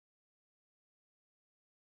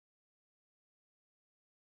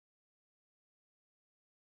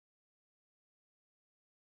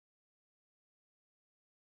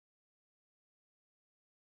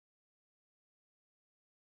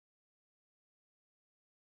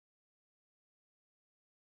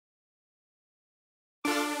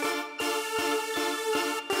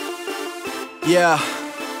Yeah.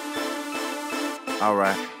 All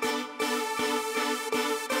right.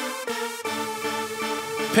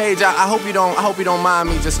 Paige, I hope you don't mind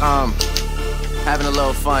me just having a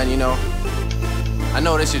little fun, you know. I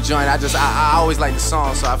know this your joint. I always like the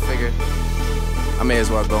song, so I figured I may as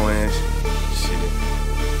well go in. Shit.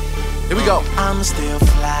 Here we go. I'm still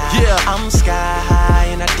fly. Yeah. I'm sky high,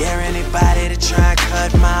 and I dare anybody to try and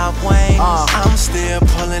cut my wings. I'm still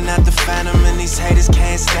pulling out the phantom, and these haters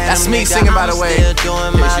can't stand That's them, me nigga. singing, by the way, I'm still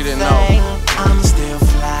doing my you didn't thing. know. I'm still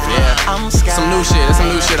fly. Yeah. I'm sky Some new shit. That's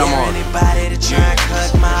some new high, shit I'm on. Anybody to try and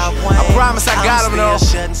cut my wings. I promise I got him though. I'm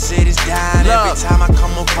still shutting cities down. Love. Every time I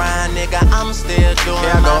come around, nigga, I'm still doing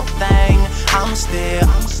Here I my go. thing. I'm still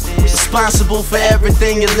responsible for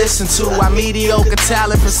everything you listen to. Our mediocre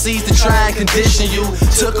talent proceeds to try and condition you.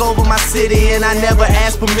 Took over my city and I never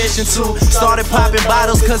asked permission to. Started popping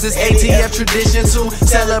bottles cause it's ATF tradition to.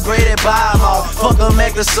 Celebrated by them all. Fuck them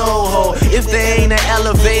at the Soho. If there ain't an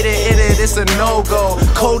elevator in it, it's a no-go.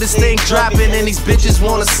 Coldest thing dropping and these bitches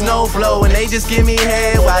wanna snow blow. And they just give me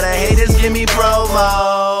head while the haters give me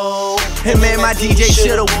promo. And man, my DJ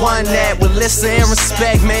should've won that. With listen and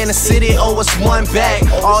respect, man, the city owe us one back.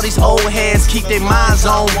 All these old heads keep their minds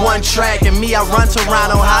on one track. And me, I run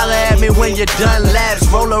Toronto, holla at me when you're done laps.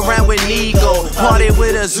 Roll around with Nigo, party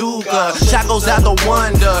with Azuka. Chaco's out the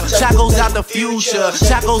wonder, Chaco's out the future.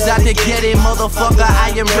 Chaco's out to get it, motherfucker,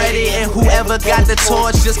 I am ready. And whoever got the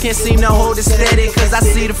torch just can't seem to hold it steady. Cause I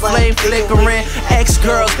see the flame flickering,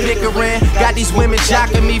 ex-girls bickering. Got these women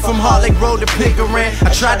jocking me from Harlech Road to Pickering.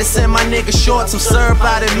 I tried to send my nigga short some syrup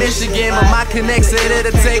out in Michigan, but my connect said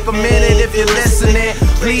it'll take a minute if you're listening.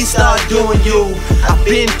 Please start doing you. I've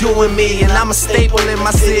been doing me, and I'm a staple in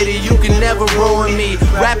my city. You can never ruin me.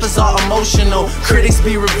 Rappers are emotional, critics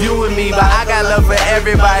be reviewing me, but I got love for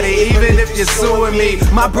everybody, even if you're suing me.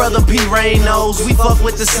 My brother P. Rain knows we fuck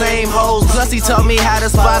with the same hoes. Plus he taught me how to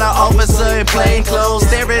spot an officer in plain clothes.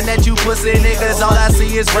 Staring at you pussy niggas, all I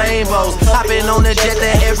see is rainbows. Hopping on the jet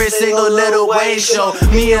to every single Little Wayne show.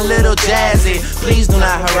 Me and Little Jazzy, please do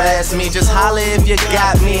not harass me. Just holler if you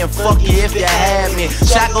got me, and fuck you if you had me.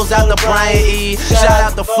 Shot goes out to Brian E, shout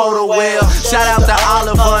out to Photo Will, shout out to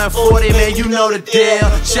Oliver and 40, man, you know the deal.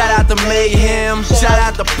 Shout out to Mayhem, shout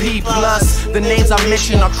out to P+. The names I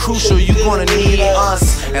mention are crucial, you gonna need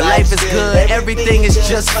us. And life is good, everything is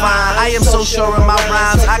just fine. I am so sure in my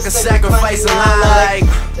rhymes, I could sacrifice a line like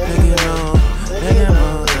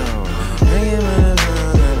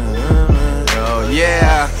oh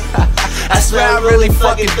yeah. I swear I really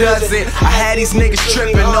fucking does it. I had these niggas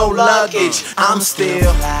tripping, no luggage. I'm still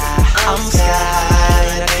I'm sky,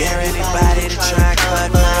 and I dare anybody to try and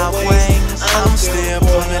cut my wings. I'm still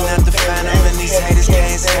pulling out the phantom, and these haters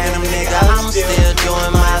can't stand them, nigga. I'm still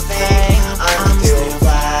doing my thing. I'm still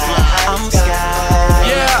fly, I'm sky,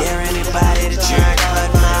 and I dare anybody to try and cut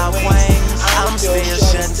my wings. I'm still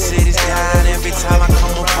shutting cities down every time I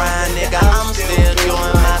come around, nigga. I'm still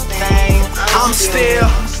doing my thing. I'm still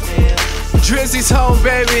Drizzy's home,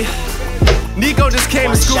 baby. Nico just came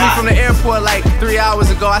to school me from the airport like 3 hours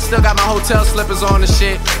ago. I still got my hotel slippers on and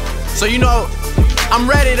shit. So you know, I'm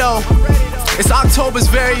ready though. It's October's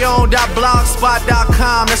very own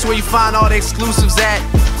 .blogspot.com. That's where you find all the exclusives at.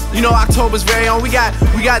 You know, October's very own. We got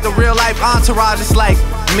the real life entourage. It's like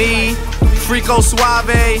me, Frico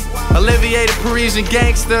Suave, Olivier the Parisian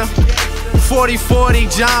Gangster, 4040,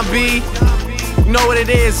 John B. You know what it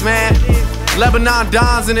is, man. Lebanon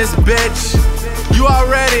Dons in this bitch. You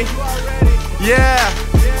already, yeah.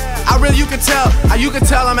 You can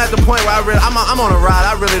tell I'm at the point where I'm on a ride.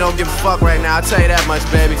 I really don't give a fuck right now. I'll tell you that much,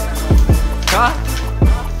 baby. Huh?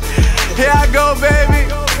 Here I go, baby.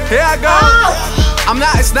 Here I go.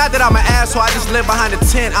 It's not that I'm an asshole. I just live behind a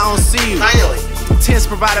tent. I don't see you. Tents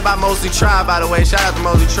provided by Mosley Tribe, by the way. Shout out to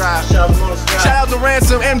Mosley Tribe. Shout out to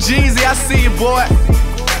Ransom MGZ. I see you, boy.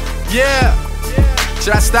 Yeah.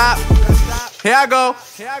 Should I stop? Here I go.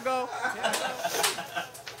 Here I go.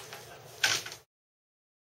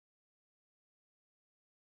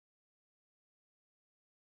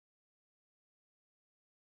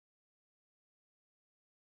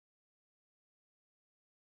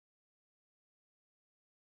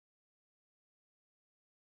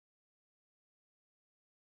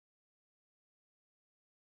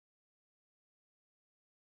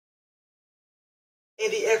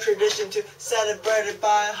 The extradition to celebrated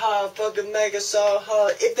by hard fucking make it so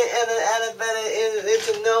hard. If the elevator is, it's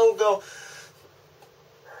a no-go.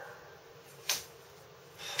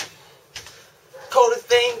 Coldest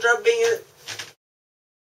thing dropping it.